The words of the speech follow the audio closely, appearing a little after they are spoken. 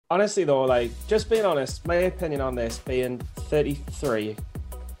honestly though, like just being honest, my opinion on this being 33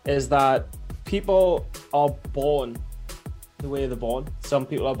 is that people are born the way they're born. Some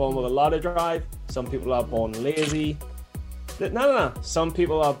people are born with a lot of drive. Some people are born lazy. No. Some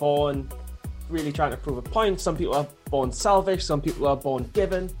people are born really trying to prove a point. Some people are born selfish. Some people are born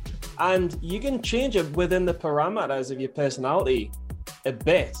given. And you can change it within the parameters of your personality a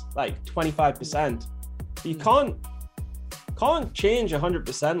bit, like 25%. You can't change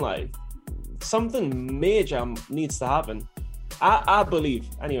 100%. Like something major needs to happen. I believe.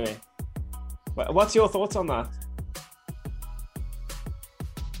 Anyway, what's your thoughts on that?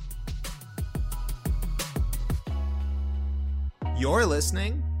 You're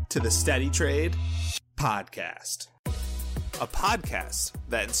listening to the Steady Trade Podcast, a podcast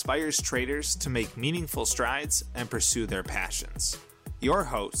that inspires traders to make meaningful strides and pursue their passions. Your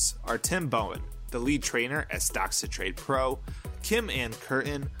hosts are Tim Bowen, the lead trainer at Stocks to Trade Pro, Kim Ann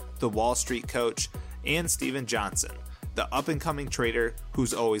Curtin, the Wall Street coach, and Steven Johnson, the up-and-coming trader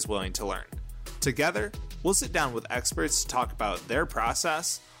who's always willing to learn. Together, we'll sit down with experts to talk about their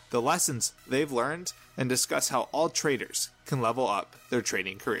process, the lessons they've learned, and discuss how all traders can level up their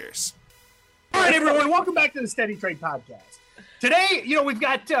trading careers. All right, everyone, welcome back to the Steady Trade Podcast. Today, we've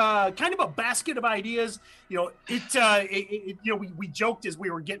got kind of a basket of ideas. We joked as we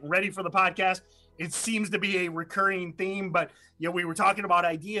were getting ready for the podcast. It seems to be a recurring theme, but we were talking about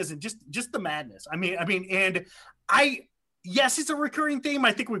ideas and just the madness. Yes, it's a recurring theme.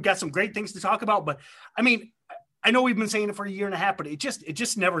 I think we've got some great things to talk about, but I know we've been saying it for a year and a half, but it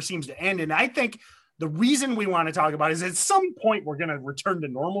just never seems to end. And I think the reason we want to talk about it is at some point we're going to return to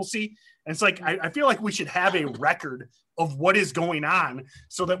normalcy. And it's like, I feel like we should have a record of what is going on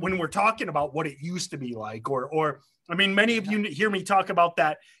so that when we're talking about what it used to be like, many of you hear me talk about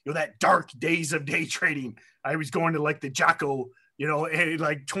that, that dark days of day trading. I was going to like the Jocko,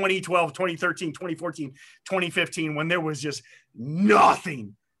 like 2012, 2013, 2014, 2015, when there was just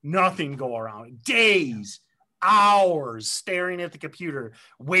nothing go around. Days, hours staring at the computer,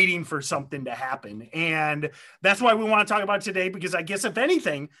 waiting for something to happen. And that's why we want to talk about it today, because I guess if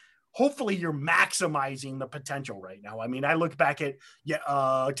anything, hopefully you're maximizing the potential right now. I look back at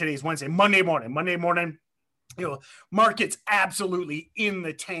today's Wednesday, Monday morning, market's absolutely in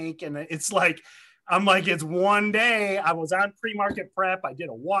the tank. And it's like, it's one day. I was on pre-market prep. I did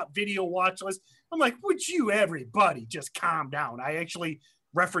a video watch list. I'm like, would you everybody just calm down? I actually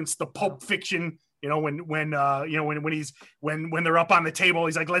referenced the Pulp Fiction, when they're up on the table,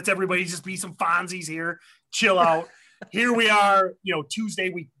 he's like, let's everybody just be some Fonzies here, chill out. Here we are, Tuesday,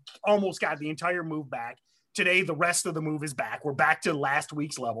 we almost got the entire move back. Today, the rest of the move is back. We're back to last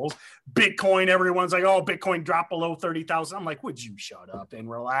week's levels. Bitcoin, everyone's like, oh, Bitcoin dropped below 30,000. I'm like, would you shut up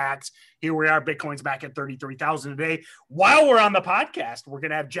and relax? Here we are. Bitcoin's back at 33,000 today. While we're on the podcast, we're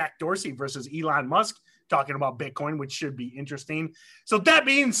going to have Jack Dorsey versus Elon Musk talking about Bitcoin, which should be interesting. So that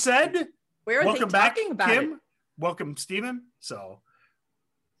being said, welcome back, Kim. Welcome, Steven. So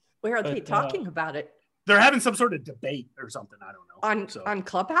where are they talking about it? They're having some sort of debate or something. I don't know. On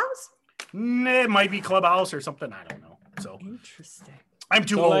Clubhouse? It might be Clubhouse or something. I don't know. So interesting. I'm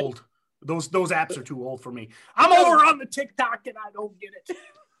too old. Those apps are too old for me. I'm over on the TikTok and I don't get it.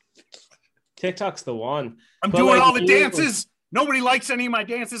 TikTok's the one. I'm doing all the dances. Nobody likes any of my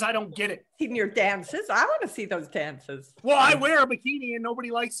dances. I don't get it. Seen your dances? I want to see those dances. Well, I wear a bikini and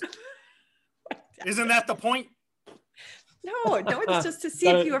nobody likes it. Isn't that the point? No, it's just to see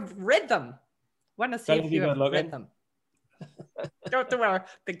if you have rhythm. Want to see if you have rhythm. Don't wear a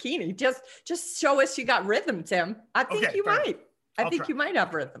bikini. Just show us you got rhythm, Tim. I think you might. I think you might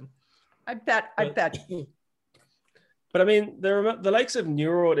have rhythm. I bet. But the likes of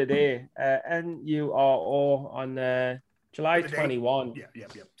Neuro today, NURO on July 21. Yeah.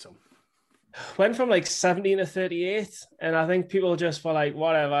 So went from like 17 to 38, and I think people just were like,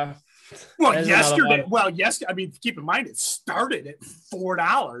 whatever. Well, yesterday. Keep in mind it started at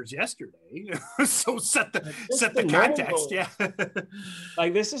 $4 yesterday. So set the context. Yeah.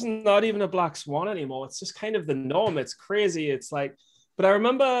 Like this is not even a black swan anymore. It's just kind of the norm. It's crazy. It's like, but I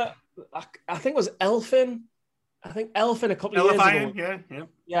remember, I think it was Elfin. A couple of years ago.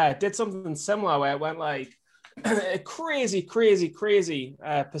 Yeah. It did something similar where it went like a crazy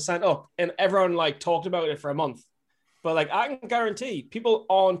percent up, and everyone like talked about it for a month. But like, I can guarantee people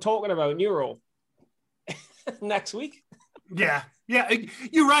aren't talking about Neuro next week. Yeah,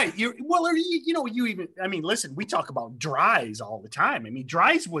 you're right. Listen, we talk about Dries all the time.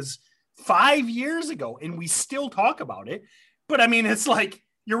 Dries was 5 years ago, and we still talk about it. But it's like,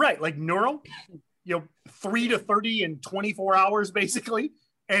 you're right. Like Neuro, 3 to 30 in 24 hours, basically.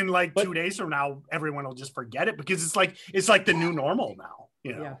 And like 2 days from now, everyone will just forget it because it's like the new normal now.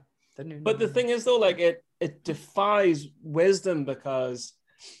 you know. Yeah. But the thing is, though, like it defies wisdom because,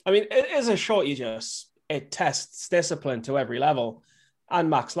 I mean, it is a short. It tests discipline to every level and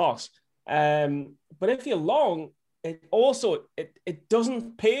max loss. But if you're long, it also it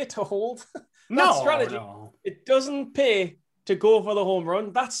doesn't pay to hold that strategy. No. It doesn't pay to go for the home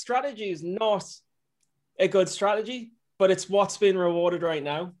run. That strategy is not a good strategy, but it's what's being rewarded right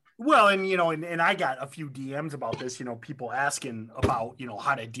now. Well, and and I got a few DMs about this, people asking about,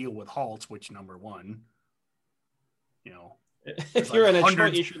 how to deal with halts, which number one, if you're in a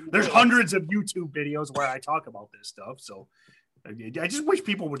short, there's hundreds of YouTube videos where I talk about this stuff. So I just wish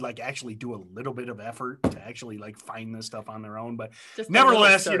people would like actually do a little bit of effort to actually like find this stuff on their own. But just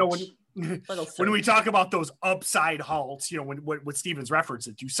nevertheless, when we talk about those upside halts, what Steven's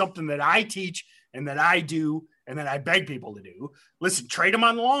referencing to, something that I teach and that I do and that I beg people to do. Listen, trade them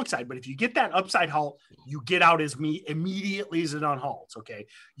on the long side, but if you get that upside halt, you get out as immediately as it unhalts. Okay,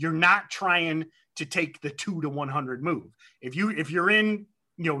 you're not trying to take the 2 to 100 move. If you're in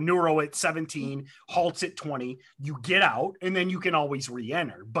neuro at 17, halts at 20, you get out and then you can always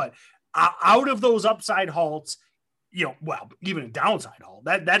re-enter. But out of those upside halts, even a downside halt,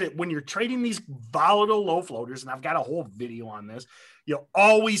 that when you're trading these volatile low floaters, and I've got a whole video on this,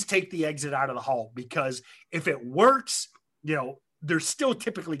 always take the exit out of the halt, because if it works, they're still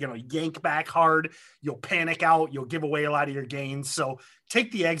typically going to yank back hard. You'll panic out. You'll give away a lot of your gains. So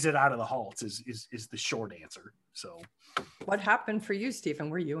take the exit out of the halts is the short answer. So what happened for you, Stephen?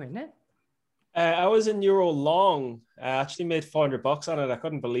 Were you in it? I was in Euro long. I actually made $400 on it. I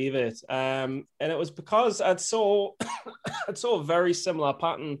couldn't believe it. And it was because I'd saw a very similar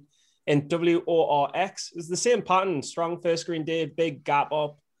pattern in WORX. It's the same pattern, strong first green day, big gap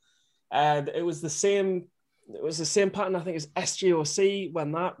up. And it was the same pattern, I think it's SGOC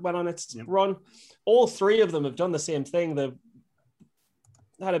when that went on its run. All three of them have done the same thing. They've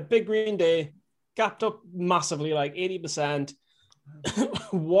had a big green day, gapped up massively, like 80%,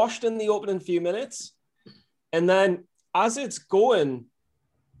 washed in the opening few minutes. And then as it's going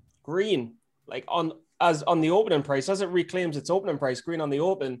green, like on the opening price, as it reclaims its opening price, green on the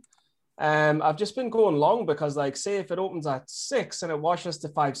open, I've just been going long because, like, say if it opens at 6 and it washes to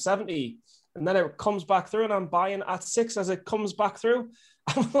 570, and then it comes back through and I'm buying at 6 as it comes back through,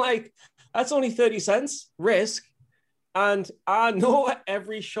 I'm like, that's only 30 cents risk. And I know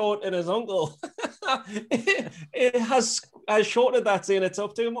every short in his uncle it has shorted that, saying it's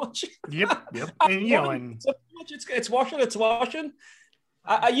up too much. Yep. And it's washing.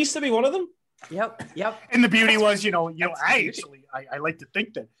 I used to be one of them. Yep. And the beauty was, I like to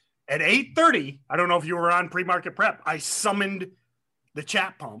think that at 8:30, I don't know if you were on pre-market prep, I summoned the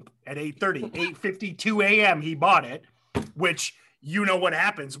chat pump at 8:30, 8:52 a.m. He bought it, which what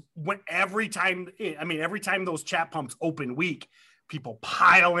happens when every time those chat pumps open weak, people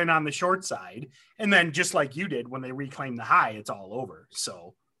pile in on the short side. And then just like you did, when they reclaim the high, it's all over.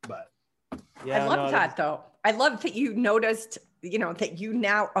 So, but yeah, I love that though. I love that you noticed, that you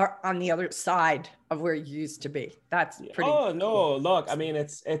now are on the other side of where you used to be. That's pretty. Oh no, look, I mean,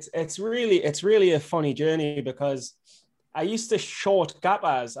 it's really a funny journey, because I used to short gap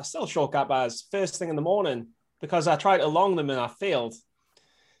bars. I still short gap bars first thing in the morning because I tried to long them and I failed.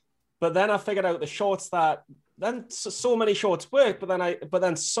 But then I figured out the shorts that then so many shorts work, but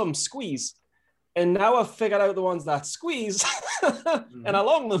then some squeeze. And now I've figured out the ones that squeeze and I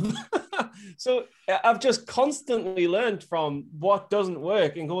long them. So I've just constantly learned from what doesn't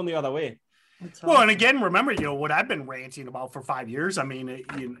work and going the other way. Well, and again, remember, what I've been ranting about for 5 years. I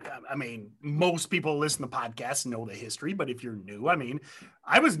mean, most people listen to podcasts and know the history, but if you're new,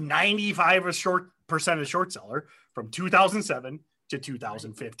 I was 95% a short seller from 2007 to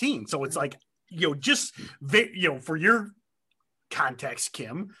 2015. So it's like, for your context,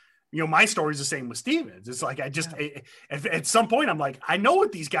 Kim, my story is the same with Stevens. It's like, at some point I'm like, I know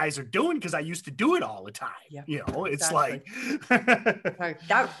what these guys are doing because I used to do it all the time. Yeah, it's like,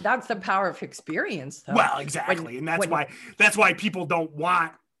 that's the power of experience, though. Well, exactly. And that's why people don't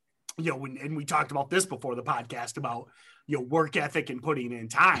want, and we talked about this before the podcast about, work ethic and putting in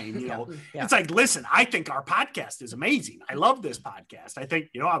time, It's like, listen, I think our podcast is amazing. I love this podcast. I think,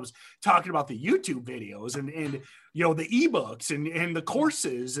 I was talking about the YouTube videos and the ebooks and the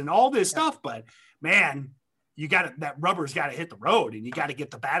courses and all this stuff, but man, that rubber's got to hit the road, and you got to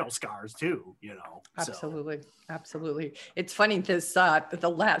get the battle scars too, Absolutely. It's funny, this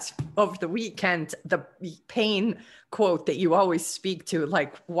the last of the weekend, the pain quote that you always speak to,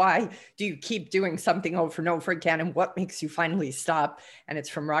 like, why do you keep doing something over and over again, and what makes you finally stop? And it's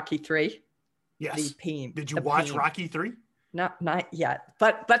from Rocky 3. Yes. The pain. Did you watch Rocky 3? Not yet,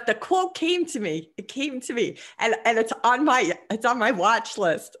 but the quote came to me. It came to me, and it's on my watch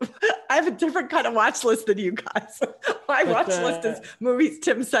list. I have a different kind of watch list than you guys. My watch list is movies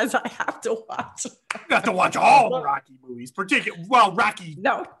Tim says I have to watch. You have to watch all the Rocky movies, particularly Rocky.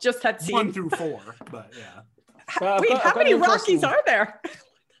 No, just had seen 1 through 4, but yeah. Wait, how many Rockies are there?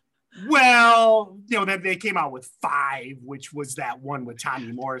 Well, they came out with 5, which was that one with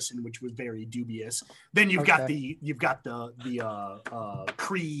Tommy Morrison, which was very dubious. Then you've got the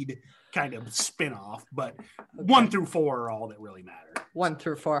Creed kind of spinoff, but 1 through 4 are all that really matter. 1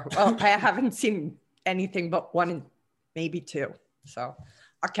 through 4. Well, I haven't seen anything but 1 and maybe 2, so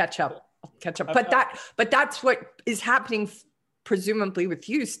I'll catch up. But that's what is happening, presumably with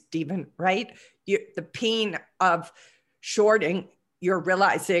you, Stephen, right? The pain of shorting. You're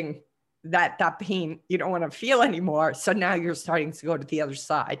realizing that pain you don't want to feel anymore. So now you're starting to go to the other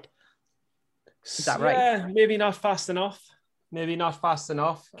side. Is that right? Yeah, maybe not fast enough.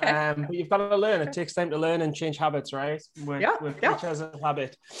 Okay. But you've got to learn. It takes time to learn and change habits, right? With each as a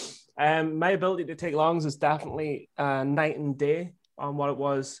habit. My ability to take longs is definitely night and day on what it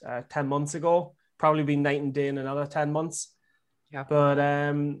was 10 months ago. Probably be night and day in another 10 months. Yeah.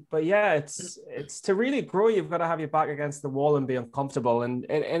 But yeah, it's to really grow, you've got to have your back against the wall and be uncomfortable. And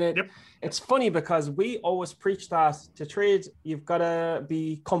it's funny because we always preach that to trade, you've got to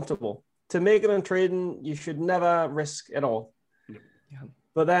be comfortable. To make it in trading, you should never risk it all. Yeah.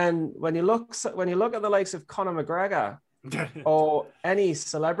 But then when you look at the likes of Conor McGregor or any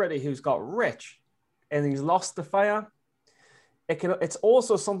celebrity who's got rich and he's lost the fire, it's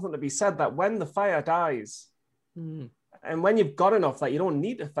also something to be said that when the fire dies, and when you've got enough that you don't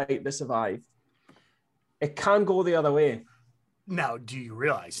need to fight to survive, it can go the other way. Now, do you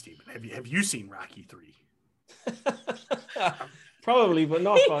realize, Stephen, have you seen Rocky 3? Probably, but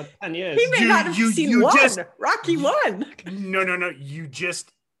not for 10 years. He may not have seen Rocky 1. No. You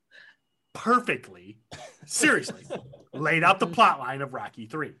just perfectly, seriously, laid out the plot line of Rocky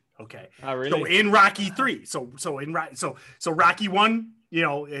 3. Okay. Oh, really? So in Rocky 3, so Rocky 1,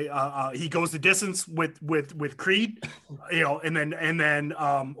 he goes the distance with Creed, and then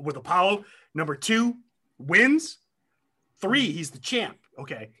with Apollo. Number 2 wins. 3, he's the champ.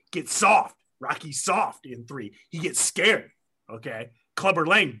 Okay, gets soft. Rocky's soft in 3. He gets scared. Okay, Clubber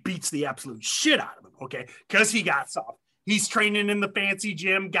Lang beats the absolute shit out of him. Okay, because he got soft. He's training in the fancy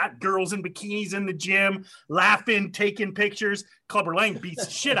gym, got girls in bikinis in the gym, laughing, taking pictures. Clubber Lang beats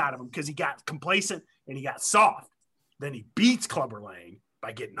the shit out of him because he got complacent and he got soft. Then he beats Clubber Lang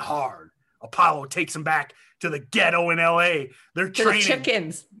by getting hard. Apollo takes him back to the ghetto in LA. They're training. The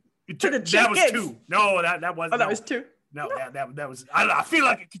chickens. That was 2. No, that wasn't. Oh, that was 2. No, that was. I feel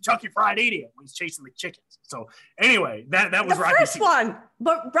like a Kentucky Fried Idiot when he's chasing the chickens. So anyway, that was the Rocky. First one,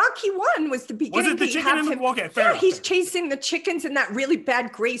 but Rocky 1 was the beginning. Was it the chicken in the okay? Fair enough. He's chasing the chickens in that really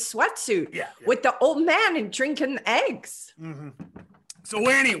bad gray sweatsuit. Yeah. With the old man and drinking eggs. Mm-hmm. So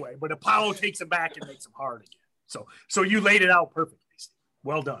anyway, but Apollo takes him back and makes him hard again. So you laid it out perfectly.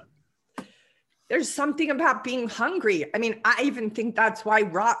 Well done. There's something about being hungry. I mean, I even think that's why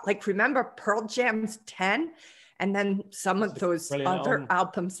remember Pearl Jam's 10? And then some of those other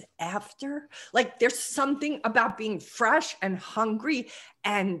albums after, there's something about being fresh and hungry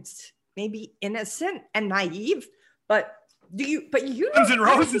and maybe innocent and naive. But Guns N'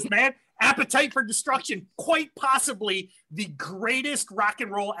 Roses, man, Appetite for Destruction, quite possibly the greatest rock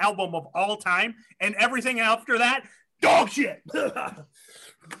and roll album of all time, and everything after that, dog shit. I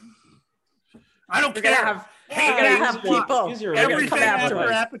don't care. We're gonna have people. Everything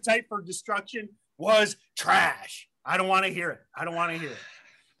after Appetite for Destruction was trash. I don't want to hear it. I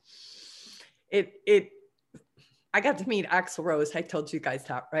got to meet Axl Rose. I told you guys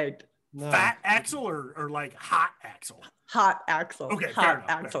that, right? No. Fat Axl or like hot Axl? Hot Axl. Okay, hot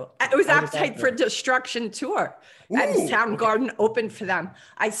Axl. It was Appetite for Destruction tour. And Soundgarden opened for them.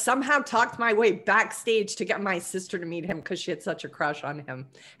 I somehow talked my way backstage to get my sister to meet him because she had such a crush on him.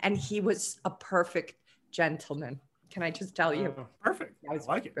 And he was a perfect gentleman. Can I just tell you? Perfect. I was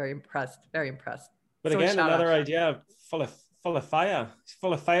very impressed. Very impressed. But again, another idea full of fire. It's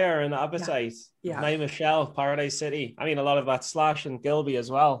full of fire and Appetite. Yeah. Nine Michelle, Paradise City. I mean, a lot of that Slash and Gilby as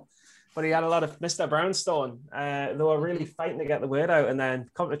well. But he had a lot of Mr. Brownstone. They were really fighting to get the word out, and then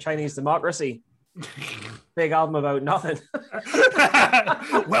come to Chinese Democracy. Big album about nothing.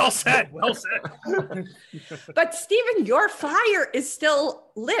 Well said. But Stephen, your fire is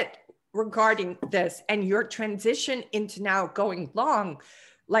still lit regarding this, and your transition into now going long.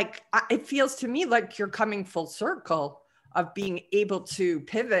 Like, it feels to me like you're coming full circle of being able to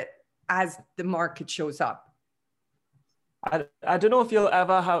pivot as the market shows up. I don't know if you'll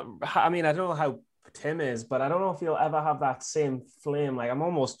ever have, I mean, I don't know how Tim is, but I don't know if he'll ever have that same flame. Like, I'm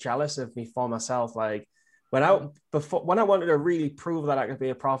almost jealous of me for myself. Like, when I wanted to really prove that I could be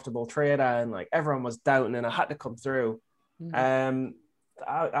a profitable trader, and like everyone was doubting, and I had to come through.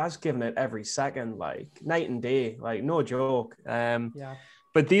 I was giving it every second, like night and day, like no joke.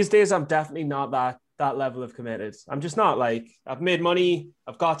 But these days I'm definitely not that level of committed. I'm just not. Like, I've made money,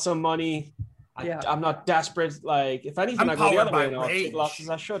 I've got some money. I'm not desperate. Like, if anything, I go the other way and I'll take losses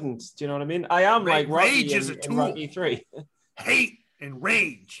I shouldn't. Do you know what I mean? I am like rage is a tool. Rocky 3. Hate and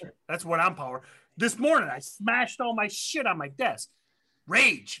rage. That's what I'm power. This morning I smashed all my shit on my desk.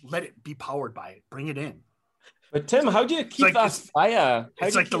 Rage, let it be powered by it. Bring it in. But Tim, how do you keep that fire?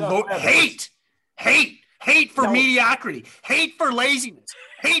 It's like hate for mediocrity, hate for laziness,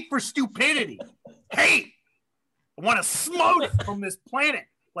 hate for stupidity, hate. I want to smoke it from this planet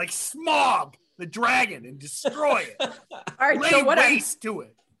like Smog the dragon and destroy it. All right, so what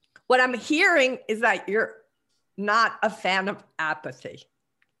I'm hearing is that you're not a fan of apathy.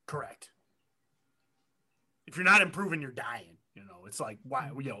 Correct. If you're not improving, you're dying. It's like,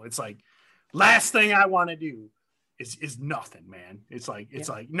 why? It's like, last thing I want to do is nothing, man. It's like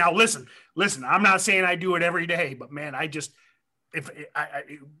now listen, I'm not saying I do it every day, but man, I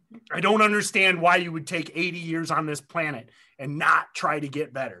don't understand why you would take 80 years on this planet and not try to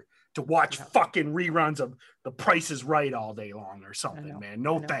get better, to watch fucking reruns of The Price is Right all day long or something, man.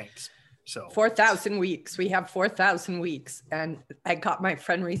 No thanks. So 4,000 weeks. We have 4,000 weeks. And I got my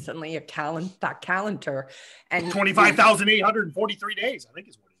friend recently a calendar, and 25,843 days, I think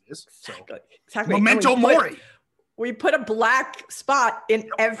is what it is. So exactly. Memento Mori. We put a black spot in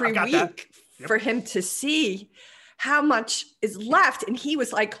every week for him to see how much is left. And he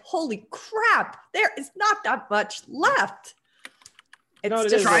was like, holy crap, there is not that much left.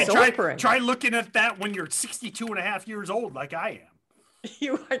 It's just sobering. Try looking at that when you're 62 and a half years old, like I am.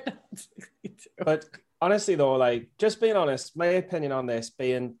 You are not 62. But honestly, though, like, just being honest, my opinion on this,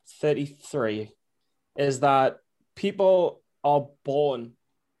 being 33, is that people are born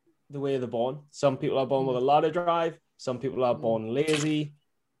the way they're born. Some people are born with a lot of drive. Some people are born lazy.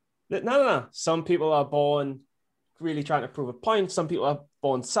 No. Some people are born really trying to prove a point. Some people are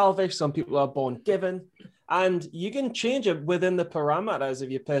born selfish. Some people are born given. And you can change it within the parameters of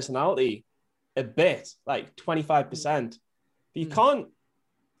your personality a bit, like 25%. But you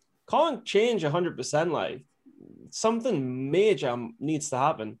can't change 100%. Like, something major needs to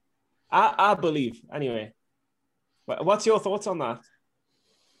happen. I believe, anyway. What's your thoughts on that?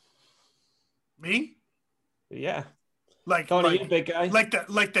 Me? Yeah. Like, Tony, you big guy. Like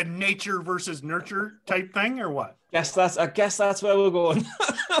the nature versus nurture type thing, or what? I guess that's where we're going.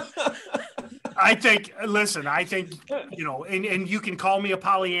 I think, and you can call me a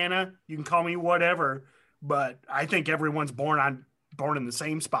Pollyanna, you can call me whatever, but I think everyone's born in the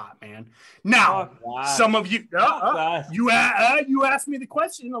same spot, man. Now, some of you, you asked me the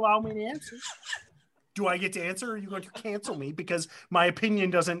question, allow me to answer. Do I get to answer, or are you going to cancel me because my opinion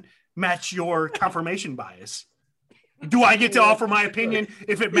doesn't match your confirmation bias? Do I get to offer my opinion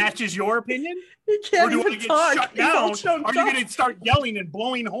if it matches your opinion? You can't even talk. Shut down? Are you going to start yelling and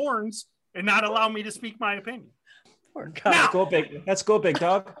blowing horns and not allow me to speak my opinion? Let's go big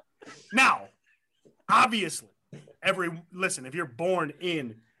dog. Now, obviously, if you're born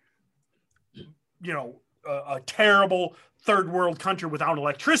in, a terrible third world country without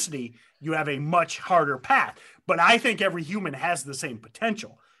electricity, you have a much harder path. But I think every human has the same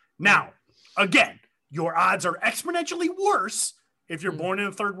potential. Now, again, your odds are exponentially worse if you're born in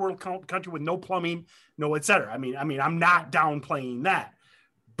a third world country with no plumbing, no et cetera. I mean, I'm not downplaying that.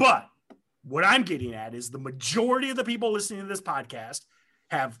 But what I'm getting at is the majority of the people listening to this podcast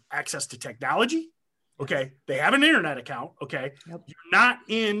have access to technology. Okay. They have an internet account. Okay. Yep. You're not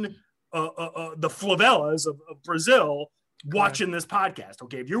in the favelas of Brazil watching this podcast.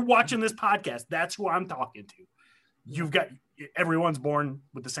 Okay. If you're watching this podcast, that's who I'm talking to. Everyone's born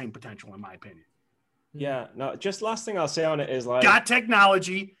with the same potential, in my opinion. Yeah. No, just last thing I'll say on it is, like, got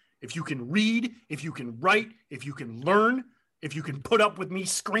technology. If you can read, if you can write, if you can learn, if you can put up with me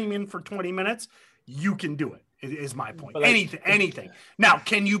screaming for 20 minutes, you can do it. Is my point. But anything. Now,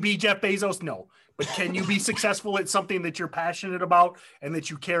 can you be Jeff Bezos? No. But can you be successful at something that you're passionate about and that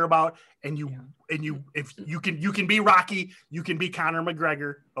you care about? And if you can be Rocky, you can be Conor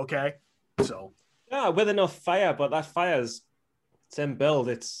McGregor. Okay. So yeah, with enough fire, but that fire's in build.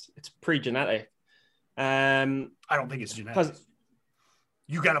 It's pre-genetic. I don't think it's genetic.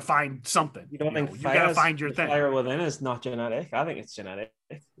 You got to find something. You don't think you got to find your thing. Fire within is not genetic. I think it's genetic.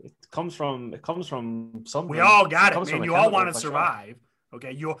 It comes from something. We all got it, man. You all want to survive.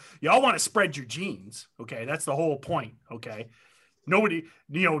 Okay. You all want to spread your genes. Okay. That's the whole point. Okay.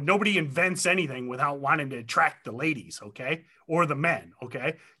 Nobody invents anything without wanting to attract the ladies, okay? Or the men,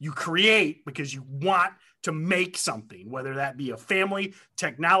 okay? You create because you want to make something, whether that be a family,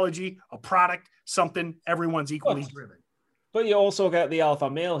 technology, a product, something. Everyone's equally driven. But you also get the alpha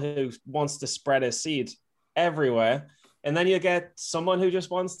male who wants to spread his seed everywhere. And then you get someone who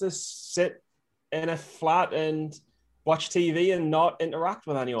just wants to sit in a flat and watch TV and not interact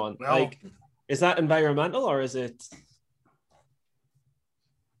with anyone. Well, like, is that environmental or is it?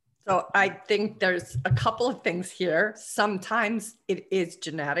 So I think there's a couple of things here. Sometimes it is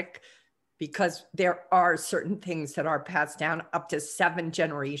genetic because there are certain things that are passed down up to 7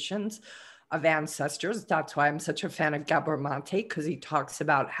 generations of ancestors. That's why I'm such a fan of Gabor Mate, because he talks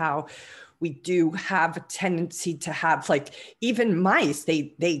about how we do have a tendency to have, like, even mice,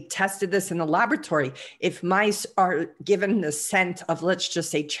 they tested this in the laboratory. If mice are given the scent of, let's just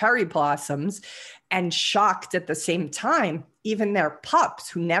say, cherry blossoms and shocked at the same time, even their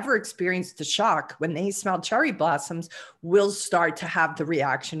pups who never experienced the shock, when they smell cherry blossoms, will start to have the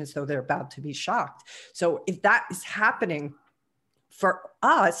reaction as though they're about to be shocked. So if that is happening for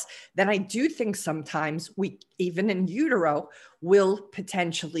us, then I do think sometimes we, even in utero, will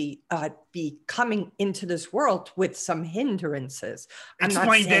potentially be coming into this world with some hindrances.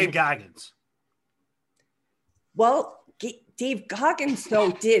 Explain Dave Goggins. Well, Dave Goggins,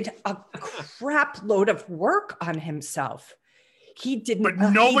 though, did a crap load of work on himself. He didn't. But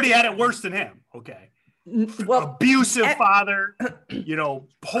nobody had it worse than him. Okay. Well, abusive father,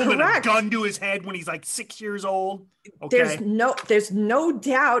 holding a gun to his head when he's like 6 years old. Okay. There's no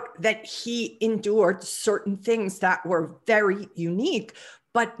doubt that he endured certain things that were very unique,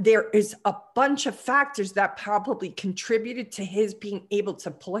 but there is a bunch of factors that probably contributed to his being able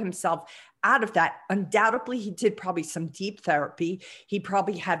to pull himself out of that. Undoubtedly, he did probably some deep therapy. He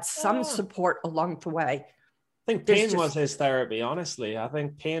probably had some support along the way. I think pain was his therapy, honestly. I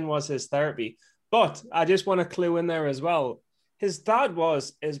think pain was his therapy. But I just want to clue in there as well. His dad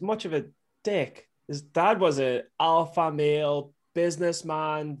was as much of a dick. His dad was an alpha male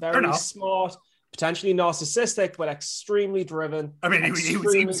businessman, very smart, potentially narcissistic, but extremely driven. I mean, he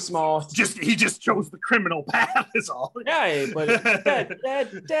was smart. He just chose the criminal path, is all. Yeah, but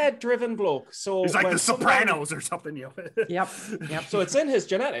dead driven bloke. So he's like the Sopranos or something. Yep. So it's in his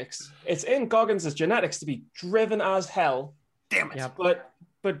genetics. It's in Goggins' genetics to be driven as hell. Damn it. Yep.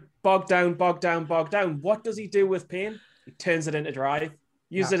 But bogged down. What does he do with pain? He turns it into drive.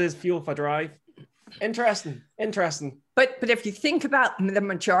 Use it as fuel for drive. Interesting. But if you think about the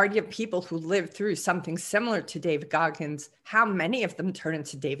majority of people who live through something similar to David Goggins, how many of them turn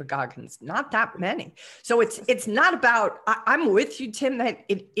into David Goggins? Not that many. So it's not about, I'm with you, Tim, that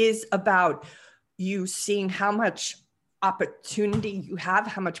it is about you seeing how much opportunity you have,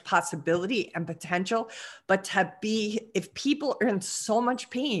 how much possibility and potential, but if people are in so much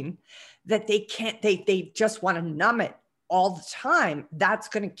pain that they just want to numb it all the time, that's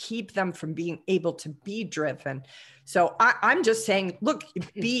going to keep them from being able to be driven. So I'm just saying, look,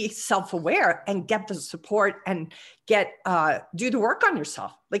 be self-aware and get the support and do the work on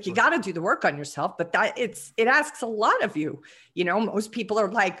yourself. Like, you got to do the work on yourself, but it asks a lot of you. Most people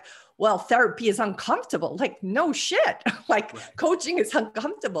are like, well, therapy is uncomfortable. Like, no shit. Coaching is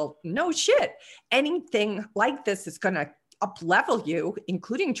uncomfortable. No shit. Anything like this is going to up-level you,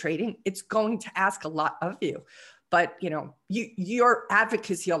 including trading. It's going to ask a lot of you. But, your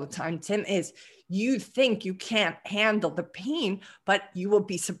advocacy all the time, Tim, is you think you can't handle the pain, but you will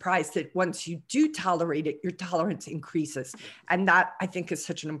be surprised that once you do tolerate it, your tolerance increases. And that, I think, is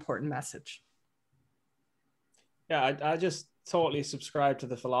such an important message. Yeah, I just totally subscribe to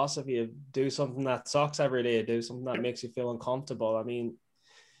the philosophy of do something that sucks every day, do something that makes you feel uncomfortable. I mean,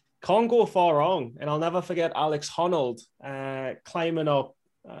 can't go far wrong. And I'll never forget Alex Honnold climbing up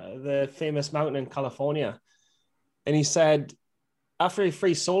the famous mountain in California. And he said, after he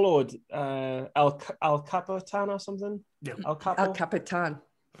free soloed El Capitan or something, yeah. El Capitan.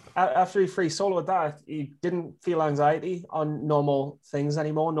 After he free soloed that, he didn't feel anxiety on normal things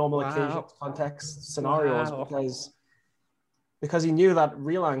anymore, normal occasions, context, scenarios, because he knew that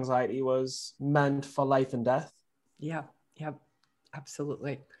real anxiety was meant for life and death. Yeah,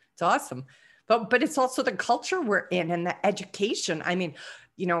 absolutely. It's awesome. But it's also the culture we're in and the education. I mean,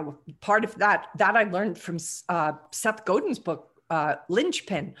 part of that I learned from Seth Godin's book,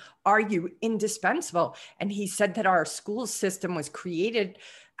 Linchpin, Are You Indispensable? And he said that our school system was created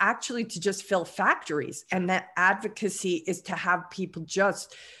actually to just fill factories, and that advocacy is to have people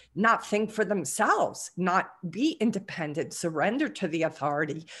just not think for themselves, not be independent, surrender to the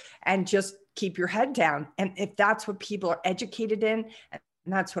authority, and just keep your head down. And if that's what people are educated in, and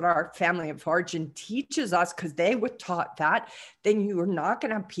And that's what our family of origin teaches us, because they were taught that. Then you are not going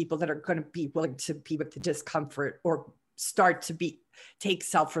to have people that are going to be willing to be with the discomfort or start to take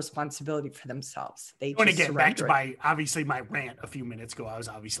self-responsibility for themselves. They want to get back to my rant a few minutes ago. I was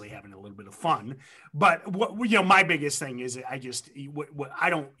obviously having a little bit of fun, but my biggest thing is I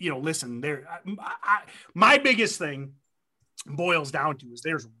don't, listen there. My biggest thing boils down to is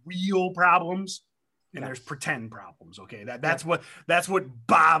there's real problems and there's pretend problems. Okay. That's what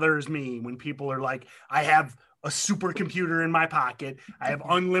bothers me when people are like, I have a supercomputer in my pocket. I have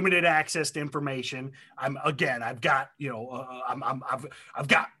unlimited access to information. I've got,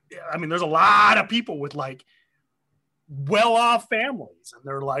 there's a lot of people with like well-off families and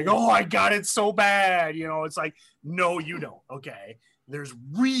they're like, oh, I got it so bad. It's like, no, you don't. Okay. There's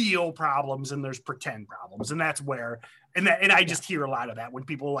real problems and there's pretend problems. And that's where, and I just hear a lot of that when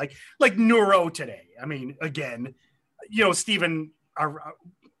people like neuro today. I mean, again, Stephen,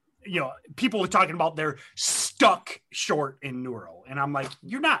 people are talking about they're stuck short in neuro. And I'm like,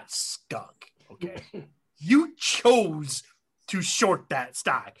 you're not stuck. Okay. You chose to short that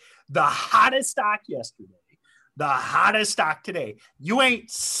stock. The hottest stock yesterday, the hottest stock today. You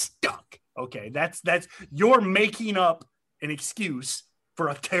ain't stuck. Okay. That's you're making up an excuse for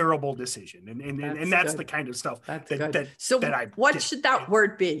a terrible decision. And that's the kind of stuff what should that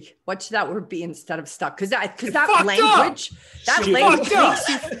word be? What should that word be instead of stuck? Because that language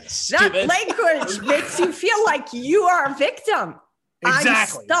makes you feel like you are a victim. Exactly. I'm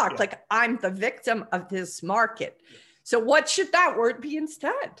stuck. Like I'm the victim of this market. So what should that word be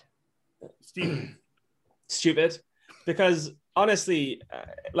instead? Steven. Stupid. Because honestly,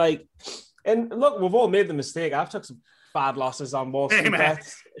 and look, we've all made the mistake. I've took some bad losses on Wall Street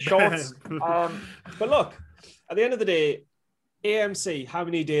bets, shorts. But look, at the end of the day, AMC, how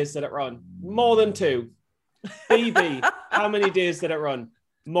many days did it run? More than 2. BB, how many days did it run?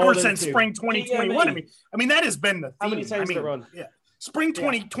 More than 2. Spring 2021. I mean, that has been the theme. How many times did it run? Yeah. Spring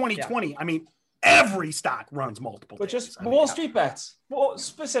 2020. I mean, every stock runs multiple but days. Just Wall Street bets.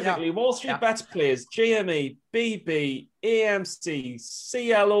 Specifically, Wall Street bets plays GME, BB, AMC,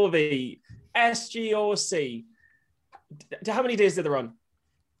 CLOV, SGOC. How many days did they run?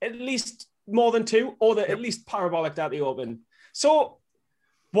 At least more than 2, or at least parabolic at the open. So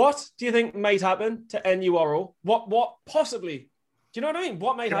what do you think might happen to NURO? What possibly? Do you know what I mean?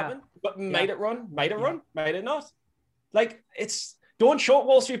 What might happen? But might it run? Might it run? Might it not? Like, don't short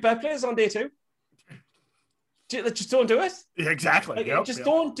Wall Street bet plays on day 2. Just don't do it. Exactly.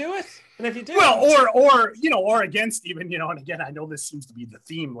 Don't do it. And if you do, or again, Stephen, and again, I know this seems to be the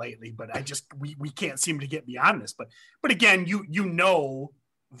theme lately, but we can't seem to get beyond this. But again, you know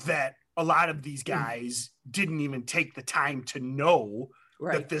that a lot of these guys didn't even take the time to know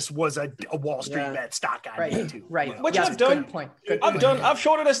that this was a Wall Street bet stock on day 2. Right. Which I've done. I've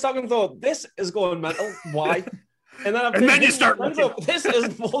shorted a stock and thought, this is going mental. Why? And then you start looking. This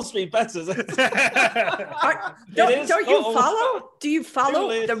is Wall Street bets, is it? Don't you follow? Do you follow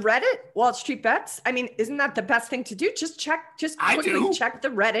the Reddit Wall Street bets? I mean, isn't that the best thing to do? Just quickly check the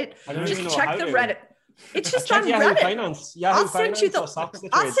Reddit. Just check the Reddit. It's just on Reddit. I'll send you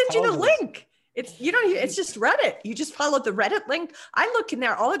the link. It's just Reddit. You just follow the Reddit link. I look in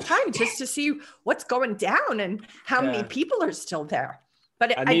there all the time just to see what's going down and how many people are still there.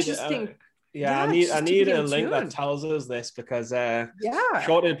 But I just think. I need a link that tells us this, because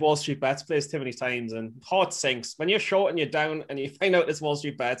shorted Wall Street bets plays too many times and heart sinks. When you're short and you're down and you find out it's Wall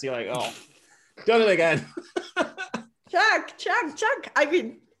Street bets, you're like, oh, done it again. check. I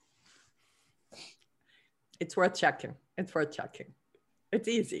mean, it's worth checking. It's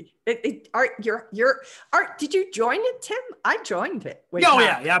easy. Art, did you join it, Tim? I joined it.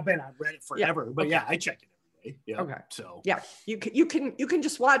 I've been on Reddit forever, but I check it. Yeah. Okay. So you can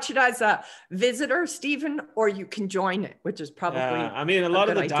just watch it as a visitor, Stephen, or you can join it, which is probably. A lot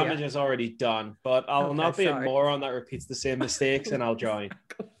of the damage is already done, but I'll not be a moron that repeats the same mistakes, and I'll join.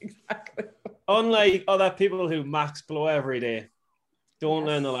 Exactly. Unlike other people who max blow every day, don't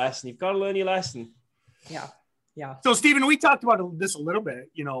learn the lesson. You've got to learn your lesson. Yeah. So, Stephen, we talked about this a little bit,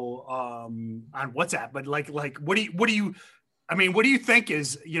 on WhatsApp, but like, what do you think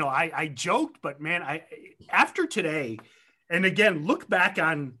is, I joked, but man, after today, and again, look back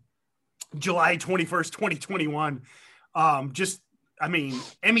on July 21st, 2021, MEDS,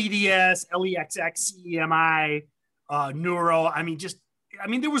 LEXX, CEMI, Neuro.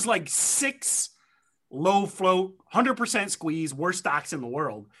 There was like 6 low float, 100% squeeze, worst stocks in the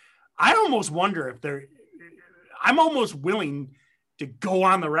world. I almost wonder I'm almost willing to go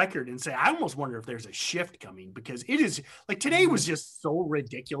on the record and say, I almost wonder if there's a shift coming, because it is like today was just so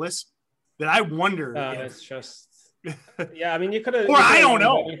ridiculous that I wonder. Yeah, I mean, you could have. Or I don't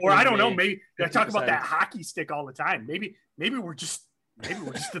know. Maybe I talk about that hockey stick all the time. Maybe we're just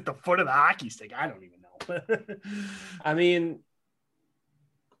at the foot of the hockey stick. I don't even know. I mean,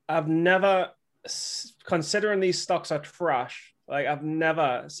 I've never, considering these stocks are trash, like I've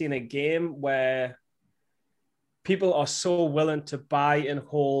never seen a game where people are so willing to buy and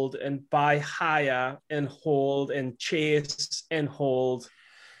hold and buy higher and hold and chase and hold.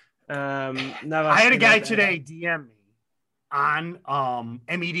 Never. I had a guy today DM me on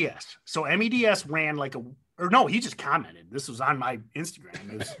MEDS. So MEDS ran he just commented. This was on my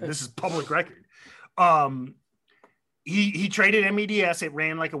Instagram. This is public record. He traded MEDS. It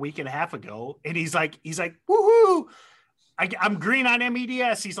ran like a week and a half ago, and he's like, woohoo! I'm green on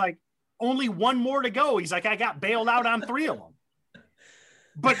MEDS. He's like, only one more to go. He's like, I got bailed out on 3 of them.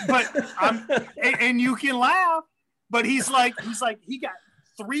 But and you can laugh, but he's like, he got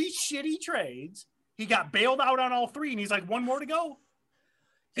 3 shitty trades. He got bailed out on all 3, and he's like, one more to go.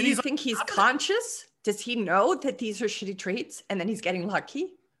 Do you think he's conscious? Does he know that these are shitty trades, and then he's getting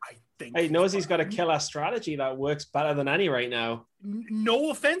lucky? I think he knows he's got a killer strategy that works better than any right now. No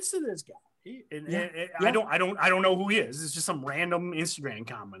offense to this guy. I don't know who he is. It's just some random Instagram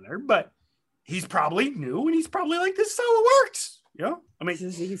commenter, but he's probably new, and he's probably like, this is how it works. You know, I mean,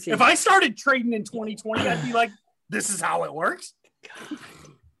 if I started trading in 2020, I'd be like, this is how it works.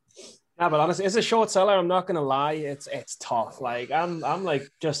 Yeah, but honestly, as a short seller, I'm not gonna lie, it's tough. Like I'm like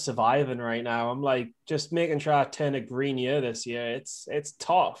just surviving right now. I'm like just making sure I turn a green year this year. It's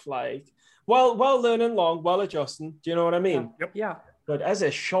tough. Like well learning long, well adjusting. Do you know what I mean? Yep. Yeah. But as a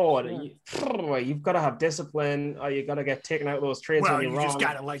short, you've got to have discipline, or you got to get taken out of those trades when you're wrong. Just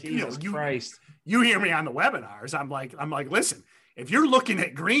got to like, Jesus Christ. You hear me on the webinars. I'm like, listen, if you're looking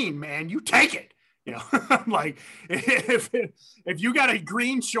at green, man, you take it. You know, I'm like, if you got a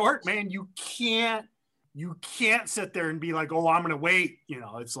green short, man, you can't sit there and be like, oh, I'm gonna wait. You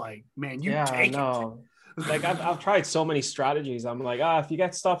know, it's like, man, you take it. Like I've tried so many strategies. I'm like, if you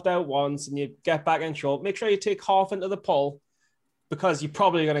get stuffed out once and you get back in short, make sure you take half into the pull, because you're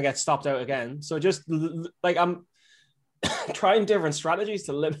probably going to get stopped out again. So just like I'm trying different strategies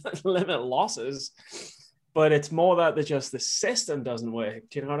to limit losses, but it's more that the system doesn't work.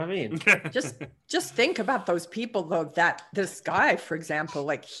 Do you know what I mean? just think about those people though, that this guy, for example,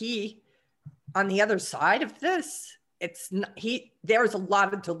 like he, on the other side of this, there's a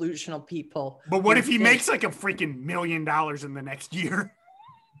lot of delusional people. But what if he makes like a freaking $1 million in the next year?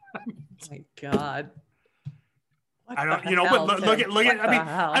 Oh my God. I don't, you know, but look at.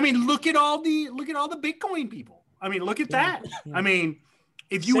 I mean, look at all the Bitcoin people. I mean, look at that. I mean,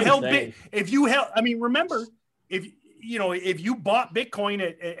 if you remember, if you bought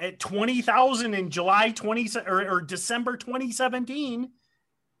Bitcoin at 20,000 in July 20 or December 2017,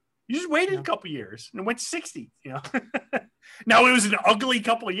 you just waited a couple years and it went 60. You know, now it was an ugly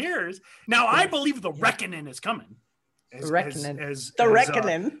couple of years. Now I believe the reckoning is coming. As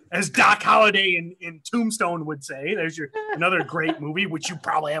Doc Holliday in Tombstone would say. There's another great movie, which you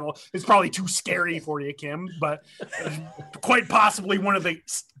probably have. It's probably too scary for you, Kim, but quite possibly one of the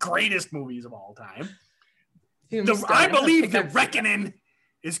greatest movies of all time. I believe the reckoning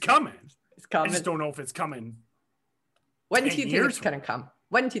is coming. It's coming. I just don't know if it's coming. When do you think it's going to come?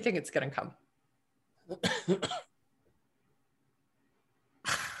 When do you think it's going to come?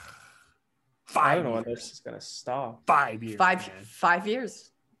 I don't know when this is going to stop. 5 years. 5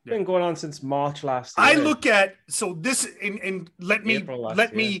 years. It's been going on since March last year. I look at this and let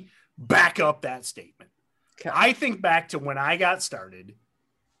me back up that statement. Okay. I think back to when I got started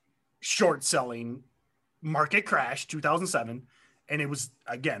short selling, market crash 2007, and it was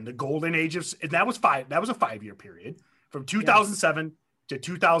again the golden age of, and that was a 5-year period from 2007 to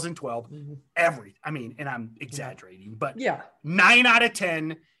 2012. Mm-hmm. And I'm exaggerating, but 9 out of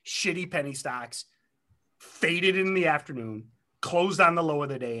 10 shitty penny stocks faded in the afternoon, closed on the low of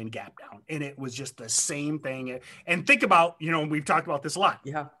the day, and gapped down. And it was just the same thing. And think about, we've talked about this a lot.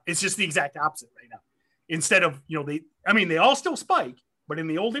 Yeah. It's just the exact opposite right now. Instead of, they all still spike, but in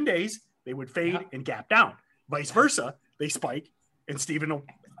the olden days, they would fade and gap down. Vice versa, they spike. And Steven will,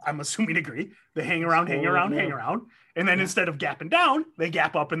 I'm assuming, agree. They hang around. And then instead of gapping down, they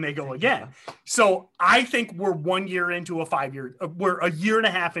gap up and they go again. So I think we're 1 year into a 5 year, we're a year and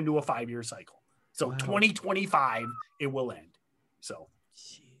a half into a 5 year cycle. So 2025, it will end. So.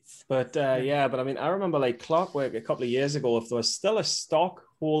 But I remember like clockwork a couple of years ago, if there was still a stock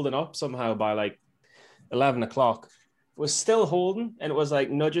holding up somehow by like 11 o'clock, it was still holding and it was like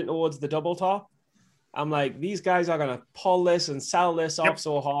nudging towards the double top. I'm like, these guys are going to pull this and sell this off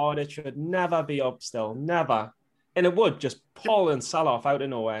so hard. It should never be up still. Never. And it would just pull and sell off out of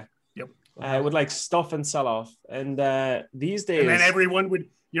nowhere. Yep. would like stuff and sell off. And these days, and then everyone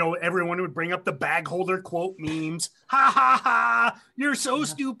would bring up the bag holder quote memes. Ha ha ha! You're so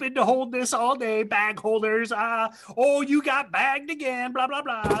stupid to hold this all day, bag holders. Oh, you got bagged again. Blah blah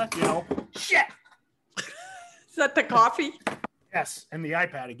blah. Shit. Is that the coffee? Yes, and the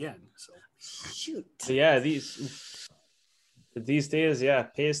iPad again. So shoot. So yeah, these days,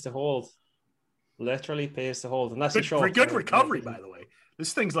 pays to hold. Literally pays to hold, and that's a short. Good recovery, by the way.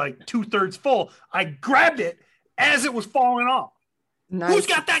 This thing's like 2/3 full. I grabbed it as it was falling off. Nice. Who's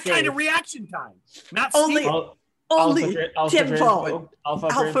got that kind of reaction time? Not only Tim Paul.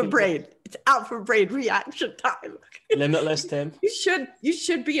 Alpha Braid. It's Alpha Braid reaction time. Limitless Tim. You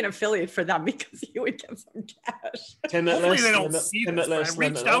should be an affiliate for them because you would get some cash. Hopefully they don't see this. I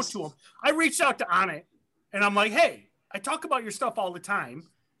reached out to him. I reached out to Onnit, and I'm like, hey, I talk about your stuff all the time.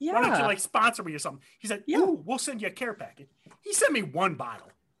 Yeah. Why don't you like sponsor me or something? He said, ooh, we'll send you a care package. He sent me one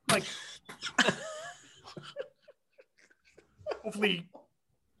bottle. Like, hopefully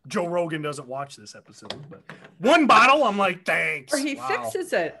Joe Rogan doesn't watch this episode, but one bottle, I'm like, thanks. Or he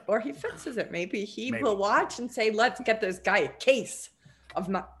fixes it. Maybe he will watch and say, let's get this guy a case of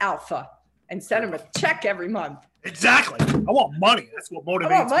my Alpha and send him a check every month. Exactly. I want money. That's what motivates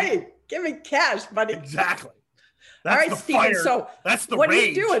me. I want money. Give me cash, buddy. Exactly. That's all right, Steven. So that's the what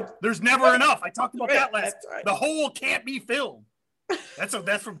rage. Are you doing? There's never enough. I talked about that last. Right. The hole can't be filled.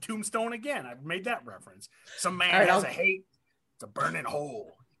 That's from Tombstone again. I've made that reference. Some man has a hate. It's a burning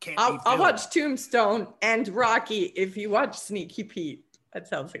hole. I'll watch Tombstone and Rocky if you watch Sneaky Pete. That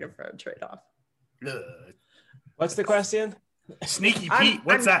sounds like a fair trade-off. What's the question? Sneaky Pete.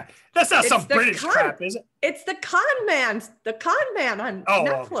 What's that? That's not some British crap, is it? It's the Con Man. The Con Man on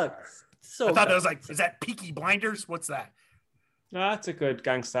Netflix. Okay. So I thought that was like, is that Peaky Blinders? What's that? No, that's a good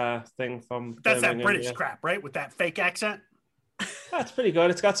gangster thing from. That's that British crap, right? With that fake accent. That's pretty good.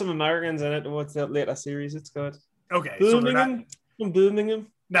 It's got some Americans in it. What's the latest series? It's good. Okay, Birmingham. From Birmingham.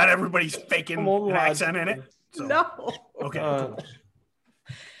 Not everybody's faking an accent in it. So. No. Okay. Cool.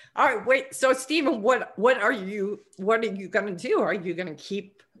 All right. Wait. So, Steven, what are you gonna do? Are you gonna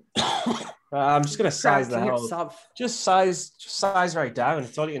keep? I'm just gonna size the hell. Yourself? Just size right down.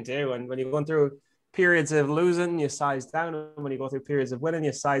 It's all you can do. And when you're going through periods of losing, you size down. And when you go through periods of winning,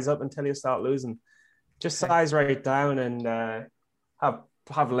 you size up until you start losing. Just size right down and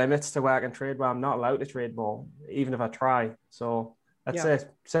have limits to where I can trade. Well, I'm not allowed to trade more, even if I try. So that's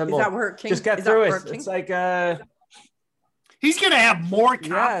it. Simple. Is that working? Just get through it. It's like he's gonna have more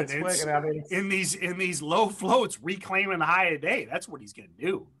confidence in these low floats, reclaiming the high of day. That's what he's gonna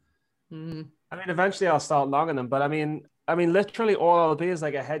do. Mm-hmm. I mean, eventually I'll start longing them, but I mean, literally all I'll be is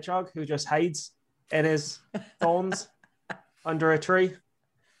like a hedgehog who just hides in his thorns under a tree.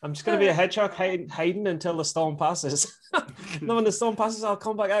 I'm just going to be a hedgehog hiding until the storm passes. And when the storm passes, I'll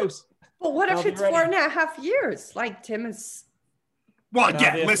come back out. But what if it's 4.5 years? Like Tim is. Well,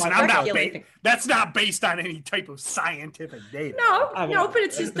 again, listen, that's not based on any type of scientific data. No, but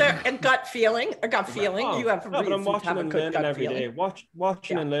it's just a gut feeling. A gut feeling. You have a reason but I'm watching and learning every day.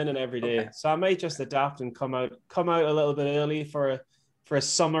 Watching and learning every day. Okay. So I might just adapt and come out a little bit early for a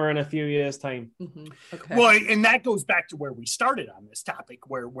summer in a few years' time. Mm-hmm. Okay. Well, and that goes back to where we started on this topic,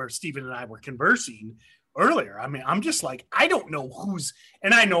 where Steven and I were conversing earlier. I mean, I'm just like, I don't know who's,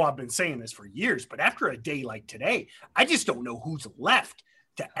 and I know I've been saying this for years, but after a day like today, I just don't know who's left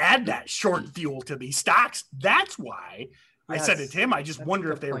to add that short fuel to these stocks. That's why I said to Tim, I just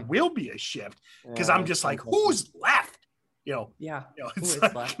wonder if there will be a shift, because I'm just like, who's left? It's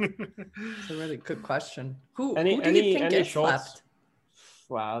left? It's a really good question. Who do you think is left?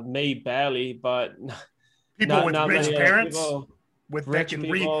 Well, me barely, but people with rich parents.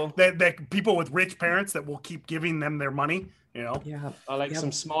 People with rich parents that will keep giving them their money, Yeah, I like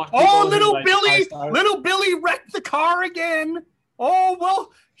some smart. Oh, little Billy wrecked the car again. Oh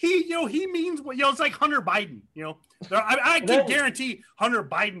well, he means it's like Hunter Biden. I can guarantee Hunter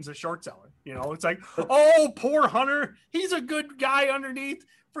Biden's a short seller. It's like, oh, poor Hunter. He's a good guy underneath.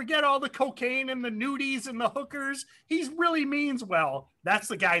 Forget all the cocaine and the nudies and the hookers. He really means well. That's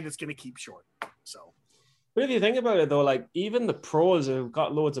the guy that's going to keep short. So. But if you think about it, though, like even the pros who've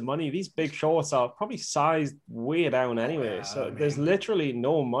got loads of money, these big shorts are probably sized way down anyway. There's literally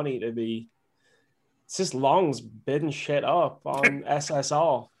no money to be. It's just longs bidding shit up on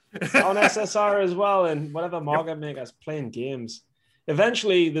SSR, on SSR as well, and whatever market makers playing games.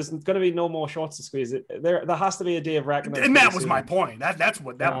 Eventually, there's going to be no more shorts to squeeze. There has to be a day of reckoning. And that was my point.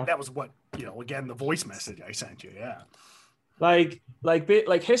 That was what again, the voice message I sent you. Yeah. Like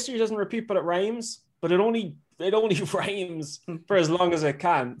history doesn't repeat, but it rhymes. But it only rhymes for as long as it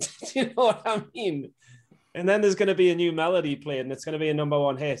can. Do you know what I mean? And then there's going to be a new melody played, and it's going to be a number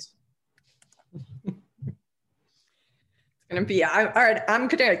one hit. Going to be all right. I'm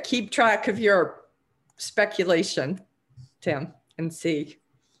going to keep track of your speculation, Tim, and see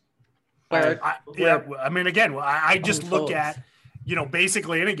where. I mean, again, I just look at,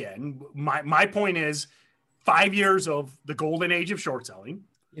 basically, and again, my point is 5 years of the golden age of short selling.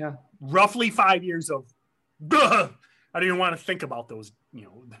 Yeah. Roughly 5 years of. I don't even want to think about those.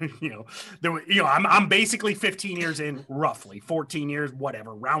 I'm basically 15 years in, roughly 14 years,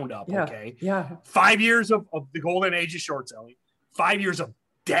 whatever, round up. Yeah. Okay. Yeah. 5 years of the golden age of short selling, 5 years of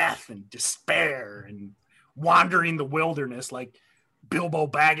death and despair and wandering the wilderness like Bilbo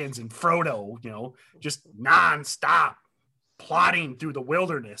Baggins and Frodo, just nonstop plodding through the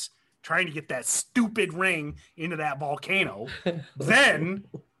wilderness, trying to get that stupid ring into that volcano. Then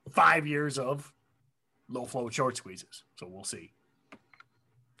 5 years of low flow short squeezes. So we'll see.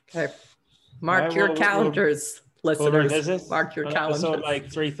 Okay. Mark your calendars, listeners. Mark your calendars. Episode like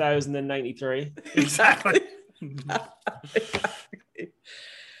 3093. Exactly.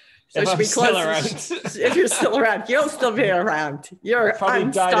 So should we close? If you're still around, you'll still be around. You're probably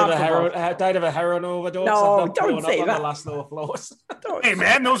died of a heroin overdose. No, don't say that. On the last low floors. Hey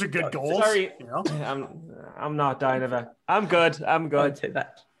man, those are good goals. Sorry, I'm not dying of it. I'm good. Don't say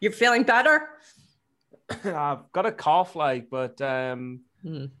that. You're feeling better? I've got a cough, but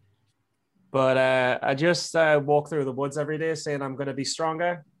I just walk through the woods every day saying I'm going to be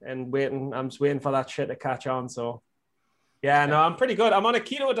stronger and I'm just waiting for that shit to catch on. So yeah, no, I'm pretty good. I'm on a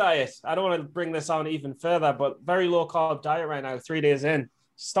keto diet. I don't want to bring this on even further, but very low carb diet right now, 3 days in.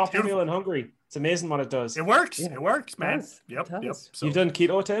 Stop feeling hungry. It's amazing what it does. It works. Yeah. It works, man. Yep. So, you've done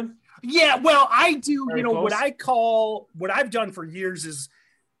keto, Tim? Yeah, well, I do. Very close. What I've done for years is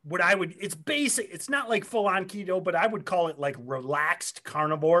it's basic. It's not like full on keto, but I would call it like relaxed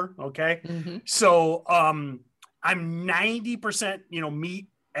carnivore. Okay. Mm-hmm. So, I'm 90%, meat,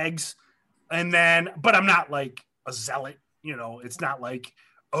 eggs, but I'm not like a zealot, it's not like,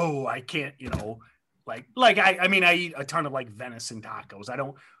 oh, I can't, I eat a ton of like venison tacos. I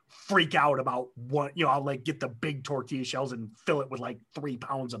don't freak out about what, I'll like get the big tortilla shells and fill it with like 3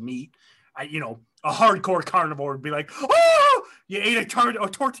 pounds of meat. A hardcore carnivore would be like, oh, you ate a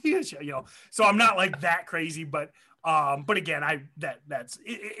tortilla shell, so I'm not like that crazy, but again, that's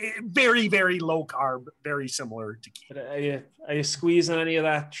very, very low carb, very similar to keto. Are you squeezing any of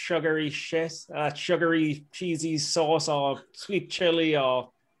that sugary shit, sugary cheesy sauce or sweet chili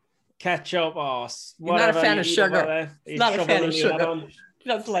or ketchup or whatever? You're not a fan of sugar. Not a fan of sugar. He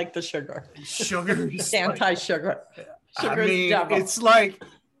doesn't like the sugar. Sugar is anti-sugar. Sugar is devil. It's like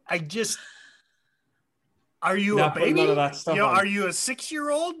are you a baby? Are you a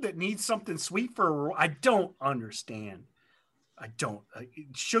 6-year-old that needs something sweet I don't understand.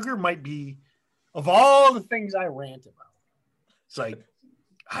 Sugar might be, of all the things I rant about, it's like,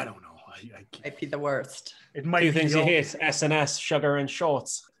 I don't know. I might be the worst. It might be. Two things you hate: S&S, sugar, and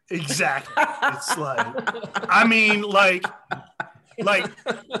shorts. Exactly. It's like,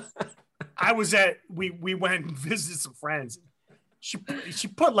 I was we went and visited some friends. She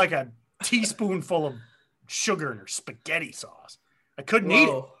put like a teaspoonful of sugar in her spaghetti sauce. I couldn't eat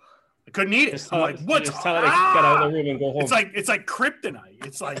it. I'm like, what's just tell her to get out of the room and go home. It's like kryptonite.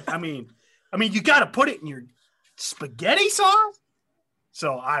 It's like, I mean, you got to put it in your spaghetti sauce.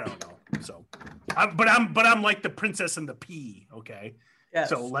 So I don't know. So, but I'm like the princess and the pea. Okay. Yes,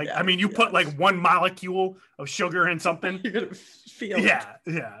 so you put like one molecule of sugar in something, you're gonna feel it.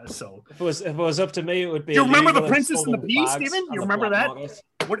 Yeah. So if it was up to me, it would be. Do you remember the Princess and the Pea, Stephen? You remember that?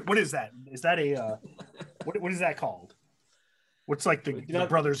 What is that? Is that a what is that called? What's like the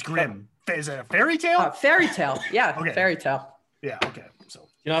Brothers Grimm? Is it a fairy tale? Fairy tale. Yeah. Okay. Fairy tale. Yeah. Okay. So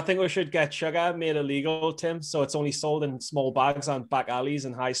I think we should get sugar made illegal, Tim. So it's only sold in small bags on back alleys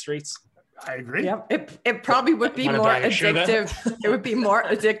and high streets. I agree. Yeah, it probably would be more addictive. It would be more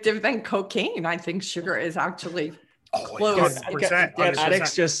addictive than cocaine. I think sugar is actually close. Get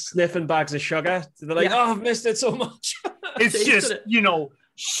addicts just sniffing bags of sugar. They're like, oh, I've missed it so much. It's just,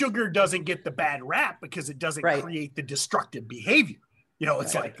 sugar doesn't get the bad rap because it doesn't create the destructive behavior.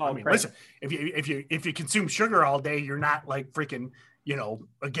 It's listen, if you consume sugar all day, you're not like freaking,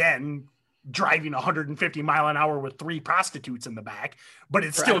 again, driving 150 mile an hour with 3 prostitutes in the back, but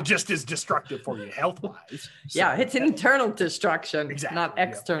it's still just as destructive for you health wise. So, yeah, it's internal destruction, not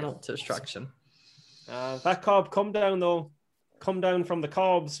external destruction. That carb come down from the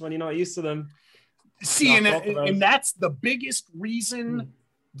carbs when you're not used to them. See, and that's the biggest reason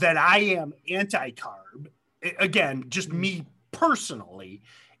that I am anti-carb. Again, just me personally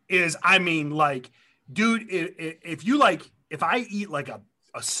is, dude, if I eat like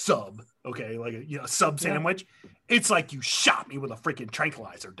a sub, okay, like a sub sandwich, it's like you shot me with a freaking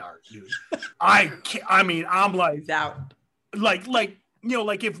tranquilizer dart, dude. I can't, I mean, I'm like, like, like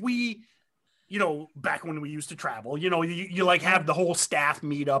if we, back when we used to travel, you like have the whole staff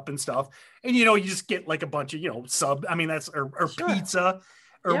meet up and stuff, and you just get like a bunch of sub. I mean, that's or pizza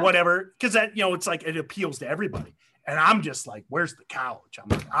or whatever, because that it's like it appeals to everybody. And I'm just like, where's the couch? I'm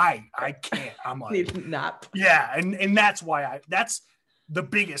like, I can't. I'm like, need a nap. Yeah, and that's why that's the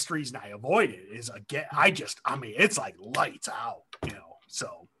biggest reason I avoid it is it's like lights out,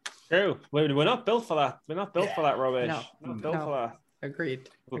 So true. We're not built for that. We're not built for that rubbish. No, we're not built for that. Agreed.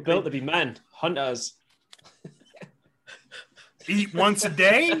 We're built to be men, hunters. Eat once a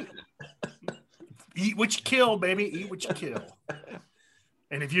day. Eat what you kill, baby. Eat what you kill.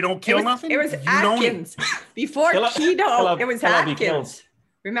 And if you don't kill nothing, it was Atkins. Before keto, it was Atkins.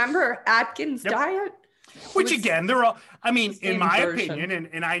 Remember Atkins diet? Which again, they're all, I mean, in my opinion,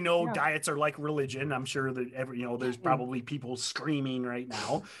 and I know diets are like religion. I'm sure that there's probably people screaming right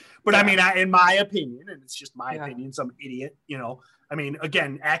now. But I mean, in my opinion, and it's just my opinion, some idiot, I mean,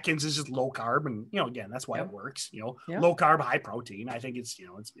 again, Atkins is just low carb, and again, that's why it works. Low carb, high protein. I think it's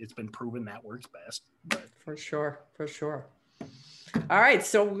it's been proven that works best. But. For sure. All right,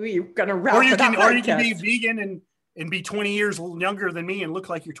 so we're gonna wrap it up. Or you can be vegan and be 20 years younger than me and look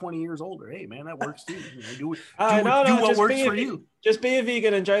like you're 20 years older. Hey, man, that works too. Do what works for you. Just be a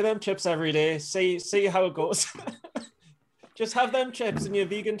vegan. Enjoy them chips every day. See how it goes. Just have them chips and your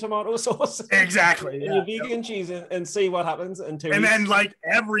vegan tomato sauce. Exactly. And your vegan cheese and see what happens in 2 weeks. And then, like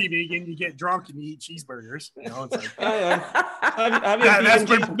every vegan, you get drunk and you eat cheeseburgers. It's like,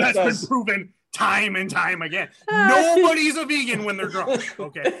 that's been proven time and time again. Nobody's a vegan when they're drunk.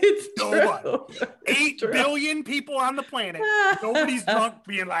 Okay. It's nobody. 8 billion people on the planet. Nobody's drunk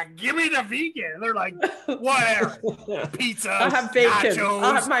being like, give me the vegan. They're like, whatever. Pizza. I'll have bacon. Nachos,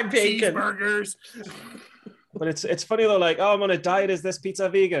 I'll have my bacon. Cheeseburgers. But it's funny though, like, oh, I'm on a diet. Is this pizza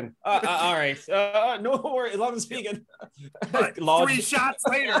vegan? All right. No worries, as long as it's vegan. 3 shots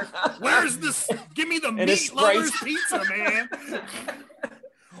later, where's this? Give me the meat lovers pizza, man.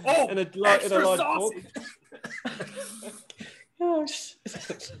 Oh, extra sausage. All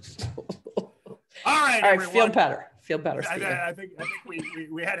right, everyone. Feel better. I think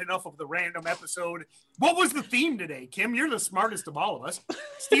we had enough of the random episode. What was the theme today, Kim? You're the smartest of all of us.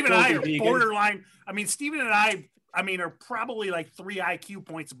 Steve and I are borderline. I mean, Steven and I are probably like 3 IQ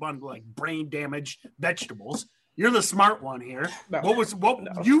points above like brain damage vegetables. You're the smart one here.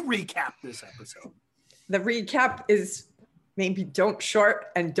 You recap this episode? The recap is maybe don't short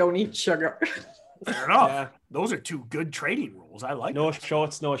and don't eat sugar. Fair enough. Yeah. Those are 2 good trading rules. I like no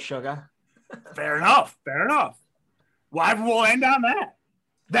shorts, no sugar. Fair enough. Well, we'll end on that.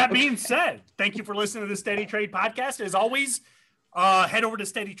 That being said, thank you for listening to the Steady Trade podcast. As always, head over to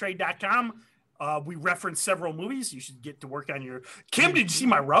steadytrade.com. We reference several movies. You should get to work on your... Kim, did you see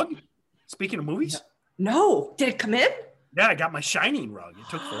my rug? Speaking of movies. No. Did it come in? Yeah, I got my Shining rug. It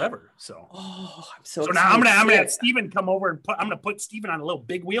took forever. So. Oh, I'm so now I'm gonna have Steven come over and I'm gonna put Steven on a little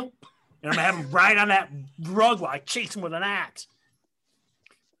big wheel, and I'm gonna have him ride on that rug while I chase him with an axe.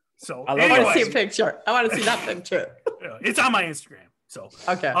 So I want to see a picture. I want to see that picture. It's on my Instagram. So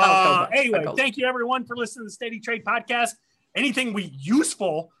okay. Anyway, thank you everyone for listening to the Steady Trade podcast. Anything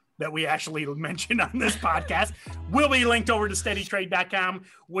useful that we actually mentioned on this podcast will be linked over to steadytrade.com.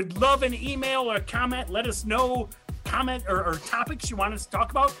 Would love an email or a comment. Let us know comment or topics you want us to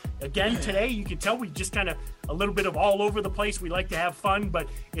talk about. Again, today you can tell we just kind of a little bit of all over the place. We like to have fun, but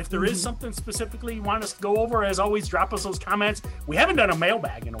if there is something specifically you want us to go over, as always, drop us those comments. We haven't done a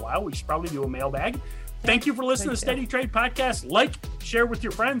mailbag in a while. We should probably do a mailbag. Thank you for listening to Steady Trade Podcast. Like, share with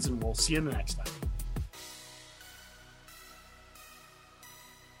your friends, and we'll see you in the next time.